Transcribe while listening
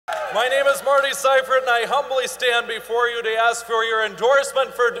My name is Marty Seifert, and I humbly stand before you to ask for your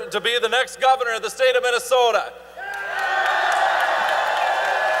endorsement to be the next governor of the state of Minnesota.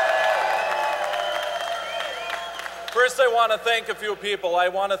 First, I want to thank a few people. I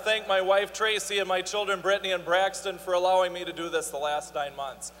want to thank my wife, Tracy, and my children, Brittany and Braxton, for allowing me to do this the last 9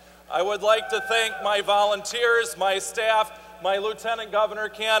 months. I would like to thank my volunteers, my staff, my Lieutenant Governor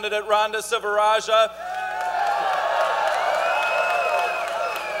candidate, Rhonda Sivaraja,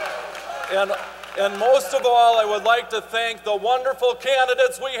 and most of all, I would like to thank the wonderful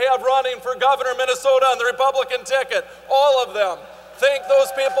candidates we have running for governor of Minnesota on the Republican ticket, all of them. Thank those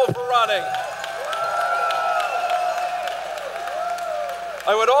people for running.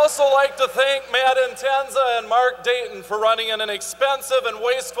 I would also like to thank Matt Intenza and Mark Dayton for running in an expensive and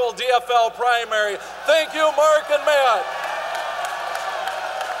wasteful DFL primary. Thank you, Mark and Matt.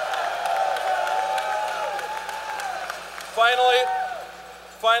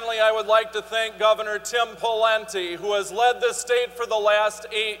 Finally, I would like to thank Governor Tim Pawlenty, who has led this state for the last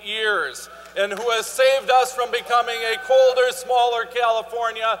 8 years and who has saved us from becoming a colder, smaller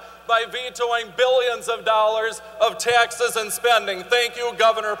California by vetoing billions of dollars of taxes and spending. Thank you,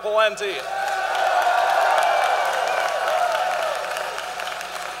 Governor Pawlenty.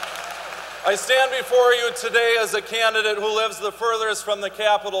 I stand before you today as a candidate who lives the furthest from the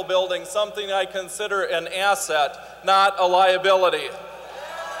Capitol building, something I consider an asset, not a liability.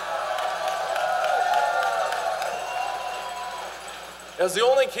 As the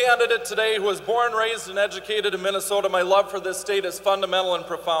only candidate today who was born, raised, and educated in Minnesota, my love for this state is fundamental and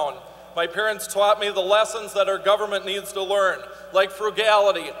profound. My parents taught me the lessons that our government needs to learn, like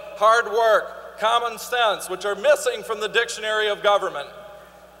frugality, hard work, common sense, which are missing from the dictionary of government.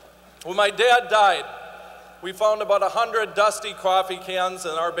 When my dad died, we found about 100 dusty coffee cans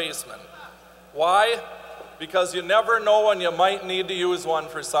in our basement. Why? Because you never know when you might need to use one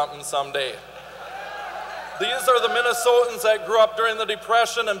for something someday. These are the Minnesotans that grew up during the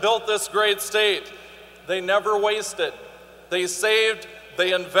Depression and built this great state. They never wasted. They saved,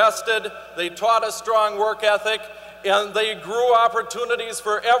 they invested, they taught a strong work ethic, and they grew opportunities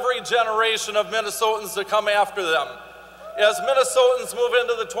for every generation of Minnesotans to come after them. As Minnesotans move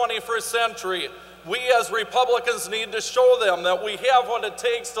into the 21st century, we as Republicans need to show them that we have what it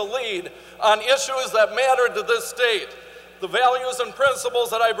takes to lead on issues that matter to this state. The values and principles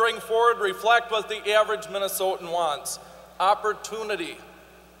that I bring forward reflect what the average Minnesotan wants: opportunity,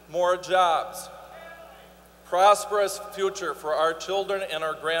 more jobs, prosperous future for our children and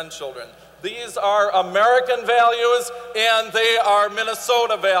our grandchildren. These are American values, and they are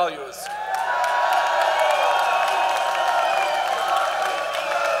Minnesota values.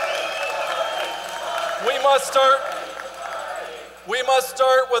 We must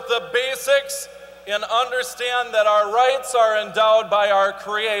start with the basics and understand that our rights are endowed by our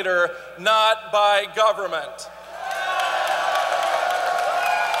Creator, not by government.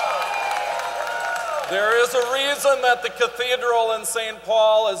 There is a reason that the cathedral in St.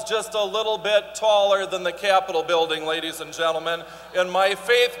 Paul is just a little bit taller than the Capitol building, ladies and gentlemen, and my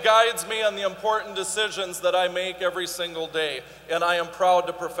faith guides me in the important decisions that I make every single day, and I am proud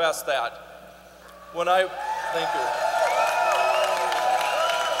to profess that. Thank you.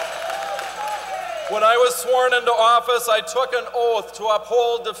 When I was sworn into office, I took an oath to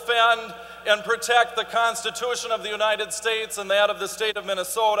uphold, defend, and protect the Constitution of the United States and that of the state of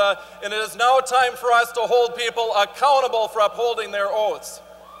Minnesota, and it is now time for us to hold people accountable for upholding their oaths.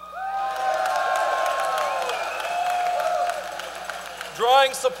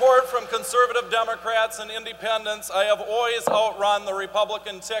 Drawing support from conservative Democrats and independents, I have always outrun the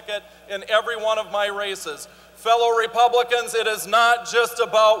Republican ticket in every one of my races. Fellow Republicans, it is not just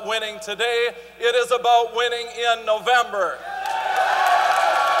about winning today, it is about winning in November.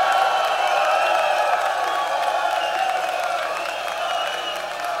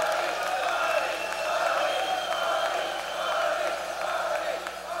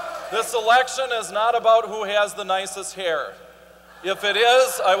 This election is not about who has the nicest hair. If it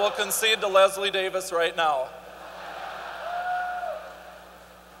is, I will concede to Leslie Davis right now.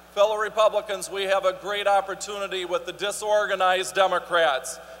 Fellow Republicans, we have a great opportunity with the disorganized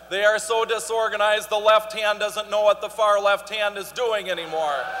Democrats. They are so disorganized the left hand doesn't know what the far left hand is doing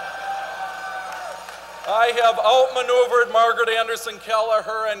anymore. I have outmaneuvered Margaret Anderson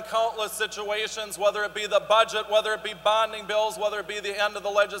Kelleher in countless situations, whether it be the budget, whether it be bonding bills, whether it be the end of the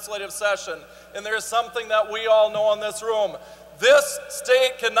legislative session. And there is something that we all know in this room. This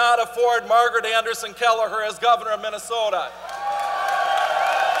state cannot afford Margaret Anderson Kelleher as governor of Minnesota.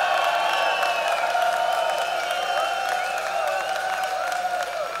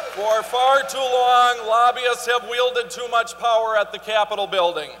 For far too long, lobbyists have wielded too much power at the Capitol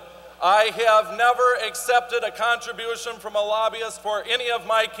building. I have never accepted a contribution from a lobbyist for any of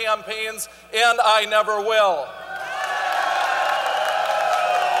my campaigns, and I never will.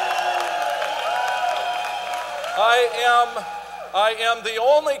 I am the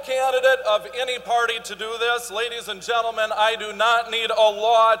only candidate of any party to do this. Ladies and gentlemen, I do not need a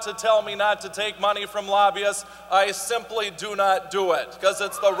law to tell me not to take money from lobbyists. I simply do not do it because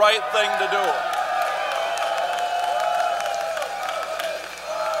it's the right thing to do.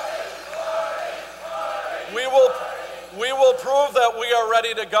 We will prove that we are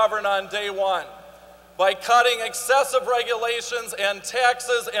ready to govern on day one. By cutting excessive regulations and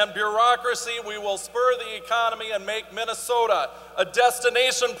taxes and bureaucracy, we will spur the economy and make Minnesota a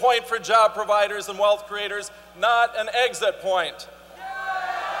destination point for job providers and wealth creators, not an exit point.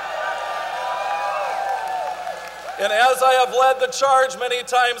 And as I have led the charge many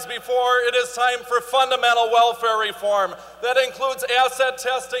times before, it is time for fundamental welfare reform. That includes asset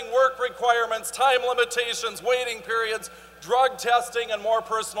testing, work requirements, time limitations, waiting periods, drug testing, and more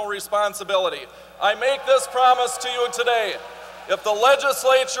personal responsibility. I make this promise to you today. If the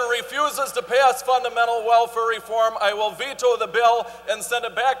legislature refuses to pass fundamental welfare reform, I will veto the bill and send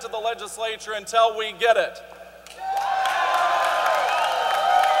it back to the legislature until we get it.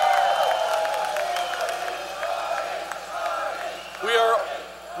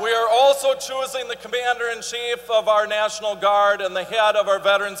 We are also choosing the Commander-in-Chief of our National Guard and the head of our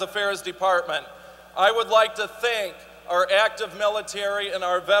Veterans Affairs Department. I would like to thank our active military and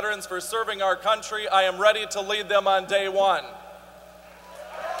our veterans for serving our country. I am ready to lead them on day one.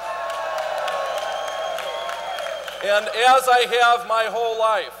 And as I have my whole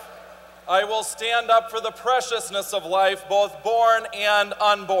life, I will stand up for the preciousness of life, both born and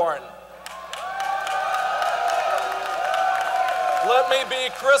unborn. Let me be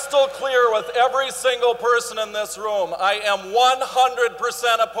crystal clear with every single person in this room. I am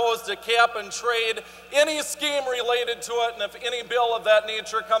 100% opposed to cap and trade, any scheme related to it, and if any bill of that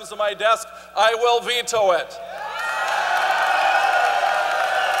nature comes to my desk, I will veto it.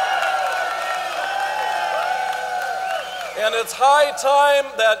 And it's high time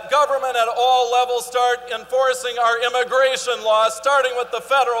that government at all levels start enforcing our immigration laws, starting with the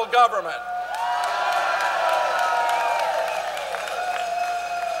federal government.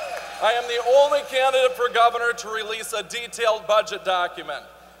 I am the only candidate for governor to release a detailed budget document.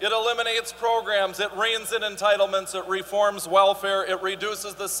 It eliminates programs, it reins in entitlements, it reforms welfare, it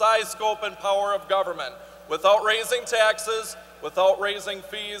reduces the size, scope, and power of government without raising taxes, without raising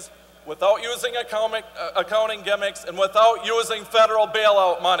fees, without using accounting gimmicks, and without using federal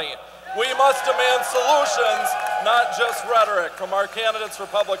bailout money. We must demand solutions, not just rhetoric, from our candidates for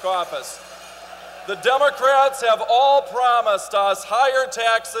public office. The Democrats have all promised us higher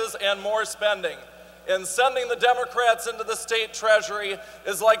taxes and more spending. And sending the Democrats into the state treasury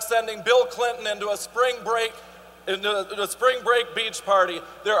is like sending Bill Clinton into a spring break beach party.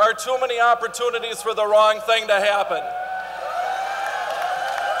 There are too many opportunities for the wrong thing to happen.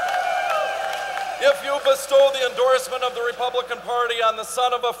 If you bestow the endorsement of the Republican Party on the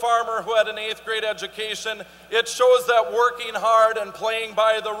son of a farmer who had an 8th grade education, it shows that working hard and playing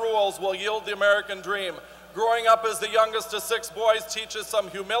by the rules will yield the American dream. Growing up as the youngest of 6 boys teaches some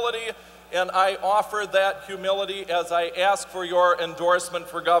humility, and I offer that humility as I ask for your endorsement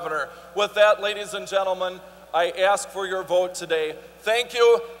for governor. With that, ladies and gentlemen, I ask for your vote today. Thank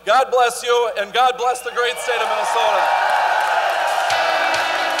you, God bless you, and God bless the great state of Minnesota.